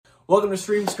Welcome to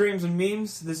Stream Screams and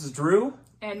Memes. This is Drew.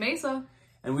 And Mesa.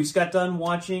 And we just got done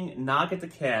watching Knock at the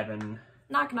Cabin.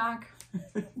 Knock knock.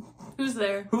 Who's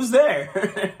there? Who's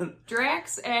there?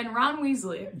 Drax and Ron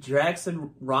Weasley. Drax and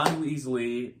Ron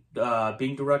Weasley,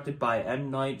 being directed by M.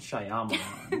 Night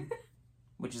Shyamalan.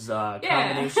 Which is a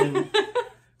combination.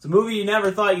 It's a movie you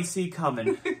never thought you'd see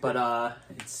coming. But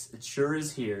it sure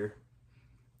is here.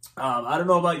 I don't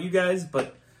know about you guys,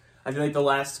 but I feel like the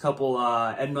last couple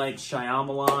M. Night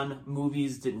Shyamalan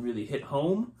movies didn't really hit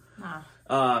home.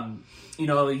 You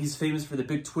know, he's famous for the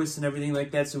big twists and everything like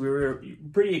that, so we were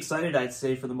pretty excited, I'd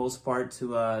say, for the most part,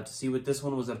 to see what this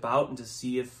one was about and to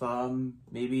see if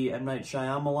maybe M. Night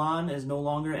Shyamalan is no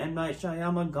longer M. Night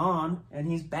Shyama-gone and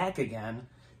he's back again.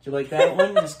 Did you like that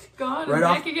one? Just gone right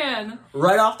back again.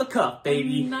 Right off the cuff,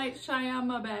 baby. M. Night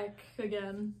Shyama back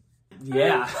again.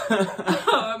 Yeah.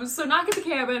 So Knock at the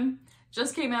Cabin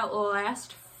just came out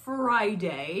last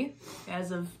Friday,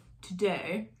 as of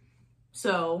today.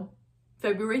 So,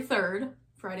 February 3rd.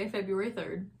 Friday, February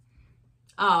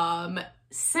 3rd.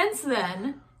 Since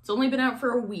then, it's only been out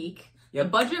for a week. Yep. The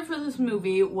budget for this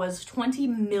movie was $20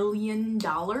 million.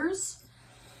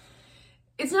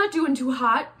 It's not doing too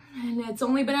hot, and it's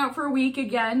only been out for a week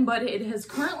again, but it has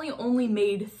currently only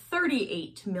made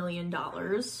 $38 million.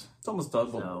 It's almost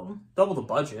double the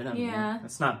budget. I mean,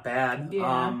 it's not bad.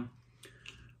 Yeah.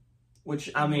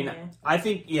 Which, I mean, I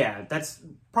think, that's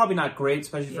probably not great,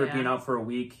 especially for it being out for a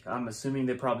week. I'm assuming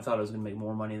they probably thought it was going to make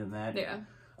more money than that. Yeah.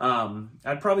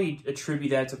 I'd probably attribute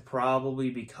that to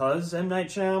probably because M. Night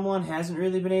Shyamalan hasn't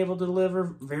really been able to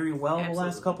deliver very well the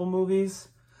last couple movies.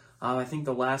 I think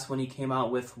the last one he came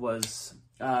out with was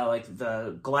like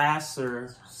the Glass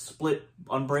or Split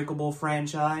Unbreakable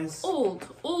franchise.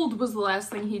 Old was the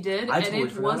last thing he did, and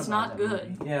it was not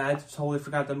good. Movie. Yeah, I totally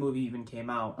forgot the movie even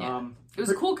came out. Yeah. It was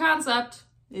a cool concept.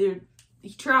 He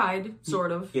tried,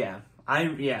 sort of. Yeah, I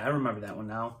remember that one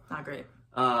now. Not great.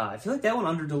 I feel like that one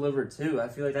underdelivered too. I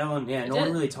feel like that one, no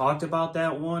one really talked about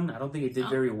that one. I don't think it did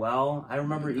very well. I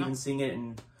remember even seeing it,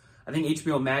 and I think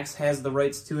HBO Max has the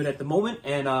rights to it at the moment.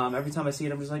 And every time I see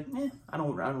it, I'm just like, I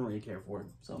don't really care for it.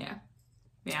 So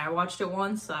yeah, I watched it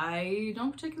once. I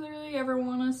don't particularly ever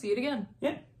want to see it again.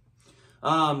 Yeah.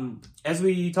 As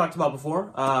we talked about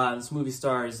before, this movie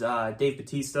stars Dave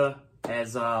Bautista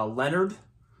as Leonard.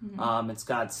 Mm-hmm. It's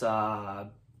got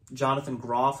Jonathan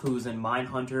Groff, who's in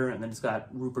Mindhunter, and then it's got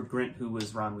Rupert Grint, who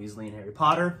was Ron Weasley in Harry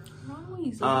Potter. Ron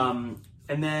Weasley.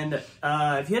 And then,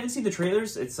 if you haven't seen the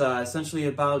trailers, it's essentially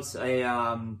about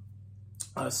a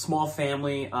small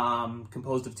family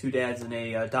composed of two dads and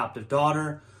a adoptive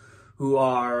daughter who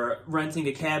are renting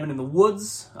a cabin in the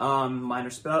woods. Minor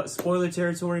spoiler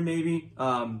territory, maybe.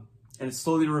 And it's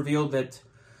slowly revealed that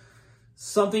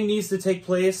something needs to take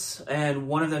place, and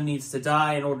one of them needs to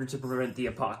die in order to prevent the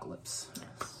apocalypse.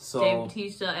 Yes. So Dave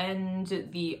Bautista and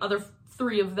the other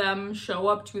three of them show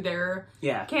up to their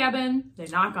cabin. They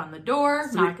knock on the door,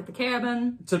 knock at the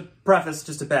cabin. To preface,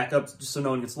 just to back up, just so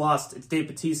no one gets lost, it's Dave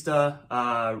Bautista,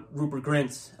 Rupert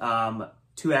Grint,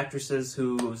 two actresses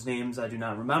whose names I do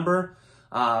not remember,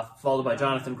 followed by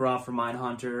Jonathan Groff from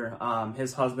Mindhunter,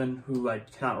 his husband, who I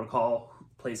cannot recall who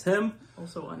plays him.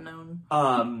 Also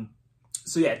unknown.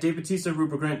 So yeah, Dave Bautista,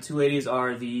 Rupert Grint, two ladies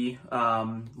are the,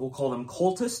 we'll call them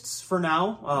cultists for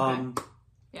now.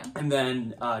 Yeah. And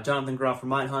then Jonathan Groff from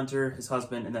Mindhunter, his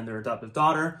husband, and then their adoptive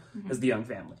daughter as the young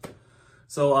family.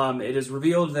 So it is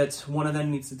revealed that one of them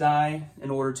needs to die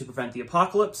in order to prevent the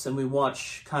apocalypse, and we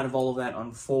watch kind of all of that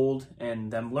unfold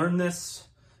and them learn this,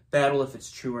 battle if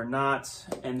it's true or not,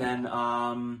 and then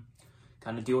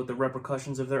kind of deal with the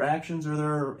repercussions of their actions or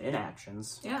their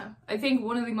inactions. Yeah. I think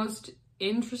one of the most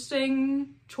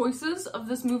interesting choices of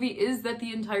this movie is that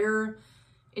the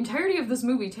entirety of this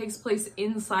movie takes place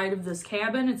inside of this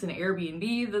cabin. It's an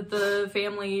Airbnb that the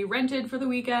family rented for the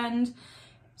weekend.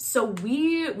 So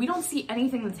we don't see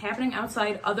anything that's happening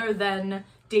outside other than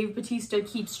Dave Bautista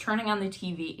keeps turning on the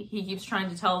TV. He keeps trying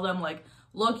to tell them, like,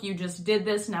 look, you just did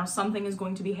this, now something is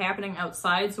going to be happening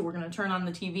outside, so we're going to turn on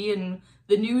the TV and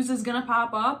the news is going to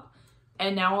pop up.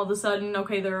 And now all of a sudden,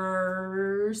 okay, there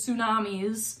are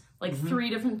tsunamis, like 3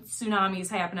 different tsunamis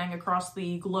happening across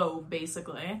the globe,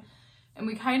 basically. And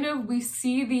we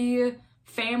see the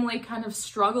family kind of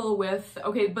struggle with,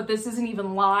 okay, but this isn't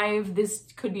even live. This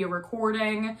could be a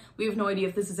recording. We have no idea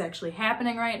if this is actually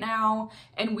happening right now.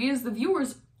 And we as the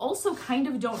viewers also kind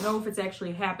of don't know if it's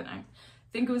actually happening.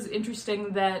 I think it was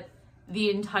interesting that the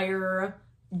entire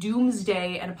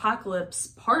doomsday and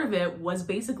apocalypse part of it was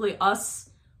basically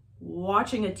us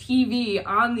watching a TV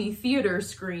on the theater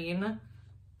screen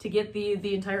to get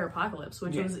the entire apocalypse,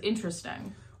 which was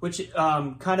interesting. which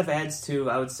kind of adds to,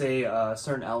 I would say, a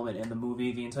certain element in the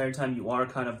movie. The entire time you are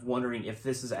kind of wondering if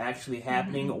this is actually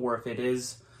happening or if it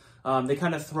is. They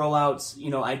kind of throw out,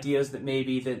 ideas that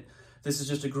maybe that this is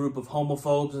just a group of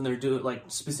homophobes and they're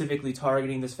specifically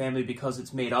targeting this family because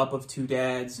it's made up of two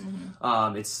dads.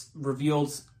 It's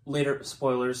revealed later,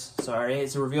 spoilers, sorry,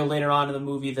 it's revealed later on in the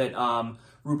movie that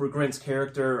Rupert Grint's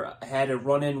character had a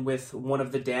run-in with one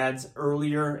of the dads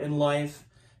earlier in life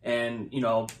and,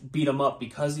 beat him up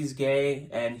because he's gay,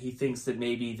 and he thinks that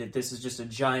maybe that this is just a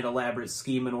giant elaborate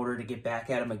scheme in order to get back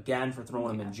at him again for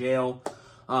throwing him in jail.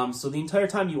 So the entire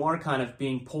time you are kind of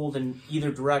being pulled in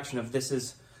either direction of this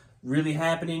is really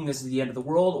happening, this is the end of the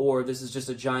world, or this is just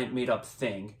a giant made-up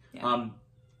thing.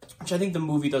 Which I think the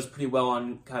movie does pretty well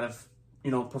on kind of,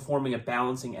 performing a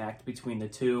balancing act between the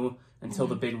two until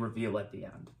the big reveal at the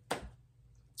end.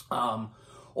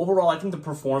 Overall, I think the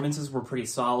performances were pretty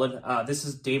solid. This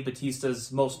is Dave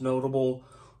Bautista's most notable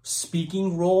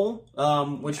speaking role,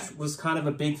 which was kind of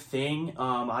a big thing.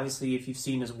 Obviously, if you've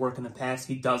seen his work in the past,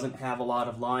 he doesn't have a lot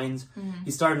of lines.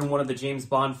 He started in one of the James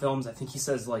Bond films. I think he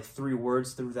says like 3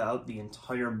 words throughout the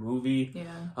entire movie.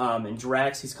 In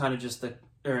Drax, he's kind of just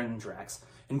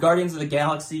in Guardians of the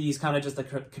Galaxy, he's kind of just a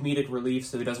comedic relief,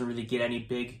 so he doesn't really get any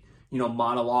big,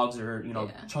 monologues or,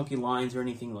 chunky lines or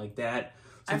anything like that.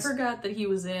 I forgot that he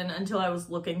was in, until I was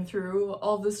looking through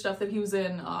all the stuff that he was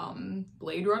in,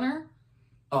 Blade Runner.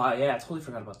 Oh, yeah, I totally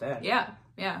forgot about that. Yeah.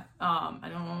 I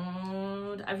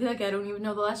feel like I don't even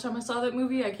know the last time I saw that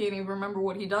movie. I can't even remember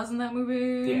what he does in that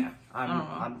movie. Yeah,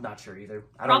 I'm not sure either.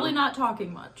 Probably not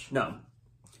talking much. No.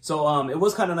 So, it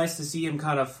was kind of nice to see him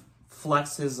kind of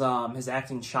flex his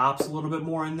acting chops a little bit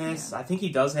more in this. I think he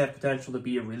does have potential to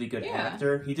be a really good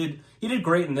actor. He did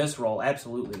great in this role,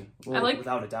 absolutely.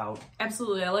 Without a doubt.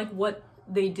 Absolutely. I like what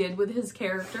they did with his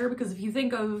character, because if you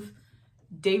think of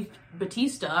Dave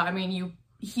Bautista, I mean,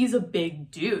 he's a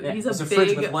big dude. Yeah, he's a big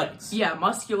fridge with legs. Yeah,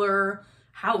 muscular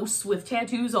house with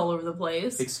tattoos all over the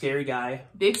place. Big scary guy.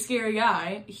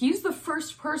 He's the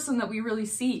first person that we really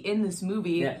see in this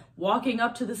movie walking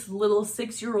up to this little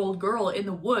 6-year-old girl in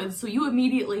the woods. So you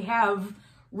immediately have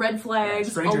red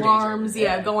flags, alarms,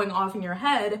 going off in your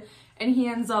head. And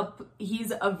he's a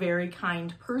very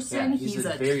kind person. He's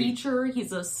a teacher.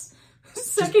 He's a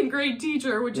second grade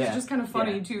teacher, which is just kind of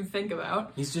funny to think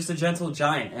about. He's just a gentle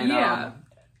giant. And,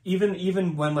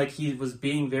 even when he was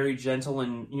being very gentle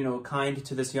and kind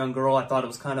to this young girl, I thought it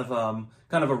was kind of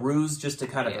a ruse just to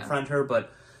kind of befriend her.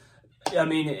 But I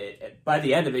mean, by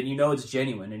the end of it, it's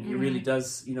genuine, and he really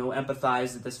does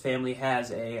empathize that this family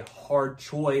has a hard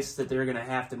choice that they're going to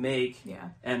have to make.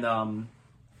 And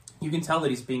you can tell that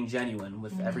he's being genuine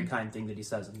with every kind thing that he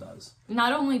says and does.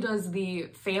 Not only does the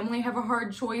family have a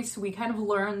hard choice, we kind of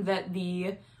learn that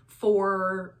the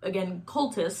 4, again,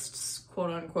 cultists, quote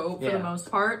unquote, for the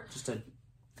most part. Just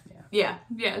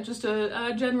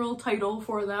a general title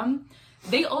for them.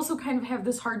 They also kind of have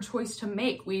this hard choice to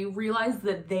make. We realize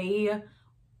that they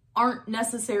aren't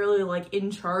necessarily in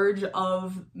charge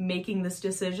of making this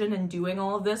decision and doing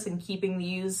all of this and keeping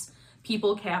these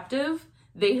people captive.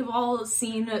 They have all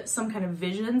seen some kind of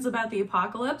visions about the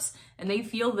apocalypse, and they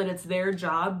feel that it's their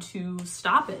job to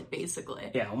stop it, basically.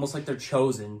 Yeah, almost like they're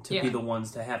chosen to be the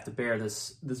ones to have to bear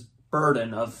this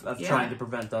burden of trying to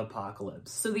prevent the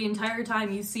apocalypse. So the entire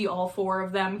time you see all 4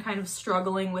 of them kind of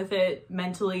struggling with it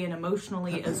mentally and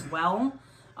emotionally as well.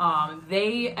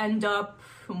 They end up,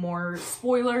 more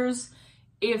spoilers,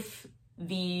 if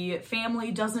the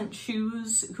family doesn't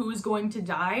choose who is going to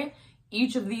die,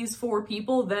 each of these 4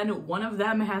 people, then one of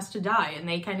them has to die. And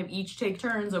they kind of each take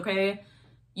turns, okay?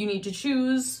 You need to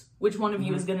choose which one of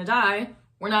you is going to die.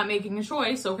 We're not making a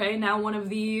choice, okay? Now one of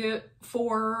the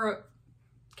 4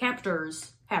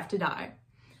 captors have to die.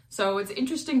 So it's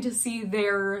interesting to see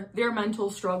their mental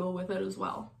struggle with it as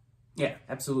well. Yeah,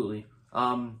 absolutely.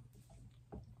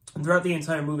 Throughout the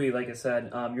entire movie, like I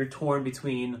said, you're torn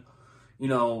between,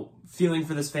 feeling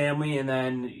for this family and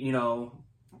then,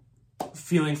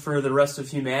 feeling for the rest of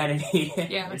humanity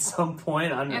at some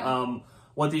point on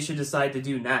what they should decide to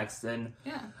do next. And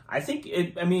I think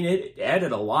it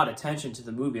added a lot of tension to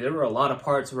the movie. There were a lot of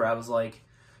parts where I was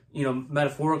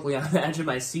metaphorically on the edge of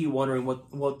my seat wondering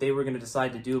what they were going to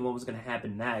decide to do and what was going to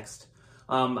happen next.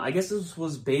 I guess this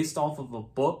was based off of a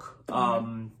book.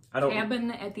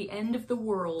 Cabin at the End of the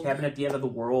World. Cabin at the End of the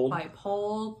World. By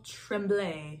Paul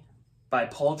Tremblay.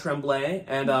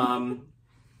 And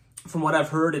from what I've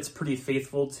heard, it's pretty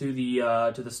faithful to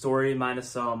the story,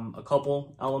 minus a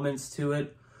couple elements to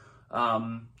it.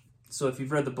 So if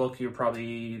you've read the book, you're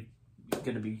probably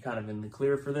going to be kind of in the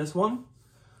clear for this one.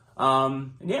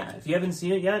 If you haven't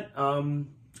seen it yet, I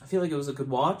feel like it was a good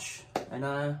watch, and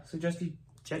I suggest you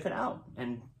check it out.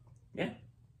 And yeah.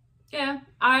 Yeah,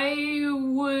 I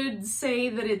would say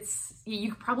that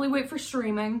you could probably wait for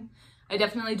streaming. I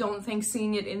definitely don't think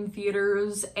seeing it in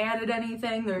theaters added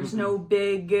anything. There's no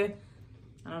big,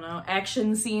 I don't know,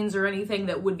 action scenes or anything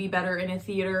that would be better in a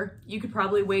theater. You could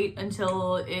probably wait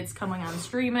until it's coming on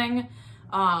streaming.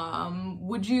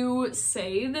 Would you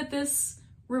say that this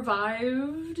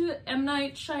revived M.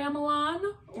 Night Shyamalan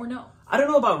or no? I don't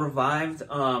know about revived.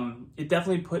 It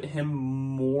definitely put him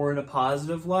more in a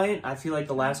positive light. I feel like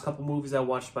the last couple movies I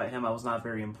watched by him, I was not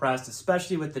very impressed,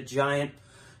 especially with the giant,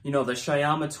 the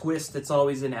Shyama twist that's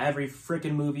always in every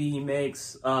freaking movie he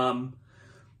makes.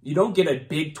 You don't get a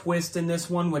big twist in this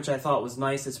one, which I thought was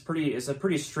nice. It's a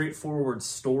pretty straightforward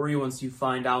story once you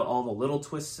find out all the little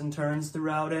twists and turns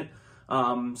throughout it.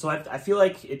 So I feel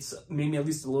like it's made me at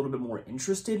least a little bit more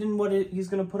interested in what he's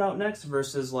going to put out next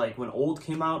versus like when Old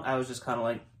came out, I was just kind of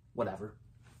like, whatever.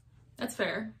 That's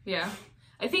fair. Yeah.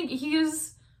 I think he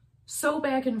is so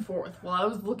back and forth. While I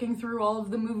was looking through all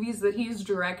of the movies that he's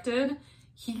directed,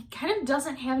 he kind of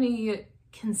doesn't have any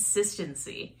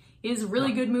consistency. He has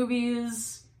really good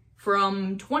movies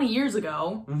from 20 years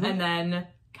ago and then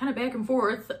kind of back and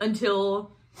forth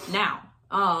until now.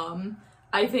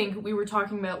 I think we were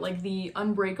talking about like the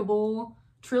Unbreakable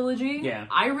trilogy. Yeah.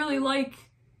 I really like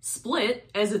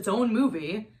Split as its own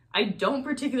movie. I don't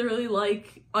particularly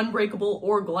like Unbreakable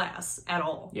or Glass at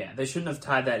all. Yeah, they shouldn't have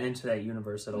tied that into that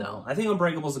universe at all. No. I think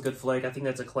Unbreakable's a good flick. I think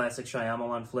that's a classic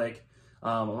Shyamalan flick,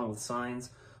 along with Signs.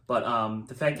 But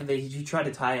the fact that he tried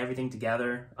to tie everything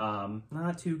together,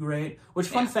 not too great. Which,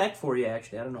 fun fact for you,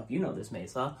 actually, I don't know if you know this,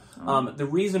 Mesa. The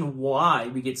reason why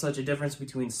we get such a difference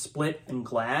between Split and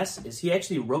Glass is he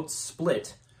actually wrote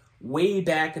Split way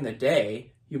back in the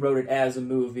day. He wrote it as a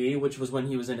movie, which was when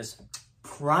he was in his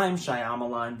prime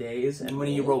Shyamalan days. And when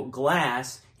he wrote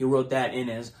Glass, he wrote that in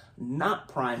his not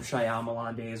prime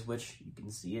Shyamalan days, which you can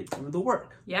see it through the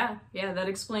work. Yeah, that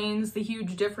explains the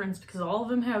huge difference because all of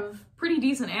them have pretty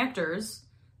decent actors.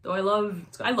 Though I love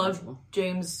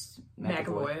James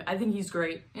McAvoy. I think he's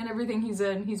great in everything he's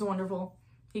in. He's wonderful.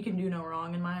 He can do no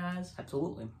wrong in my eyes.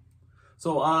 Absolutely.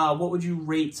 So, what would you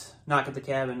rate Knock at the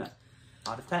Cabin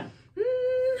out of 10?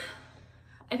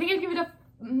 I think I'd give it a.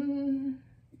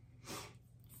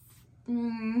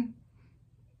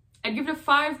 I'd give it a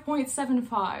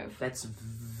 5.75. That's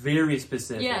very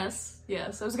specific. Yes.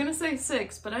 I was gonna say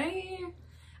 6, but I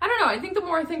don't know. I think the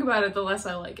more I think about it, the less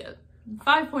I like it.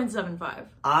 5.75.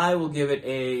 I will give it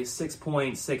a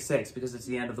 6.66 because it's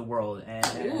the end of the world. And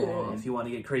if you want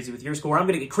to get crazy with your score, I'm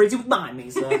going to get crazy with mine,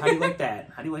 Mesa. How do you like that?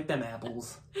 How do you like them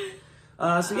apples?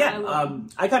 I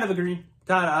kind of agree.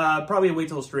 Probably wait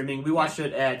till streaming. We watched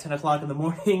it at 10 o'clock in the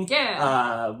morning.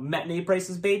 Yeah. Matinee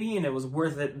prices, baby, and it was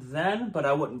worth it then, but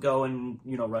I wouldn't go and,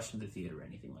 rush to the theater or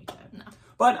anything like that. No.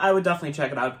 But I would definitely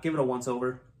check it out. Give it a once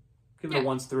over. Give it a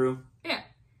once through. Yeah.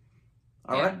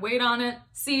 All right. Wait on it.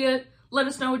 See it. Let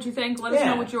us know what you think. Let us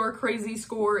know what your crazy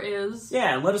score is.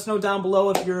 Yeah, and let us know down below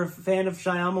if you're a fan of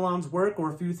Shyamalan's work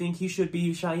or if you think he should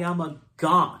be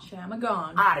Shyama-gone.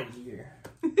 Shyama-gone. Out of here.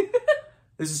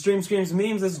 This is Streams,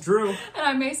 Memes. This is Drew. And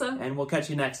I'm Mesa. And we'll catch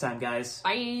you next time, guys.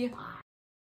 Bye.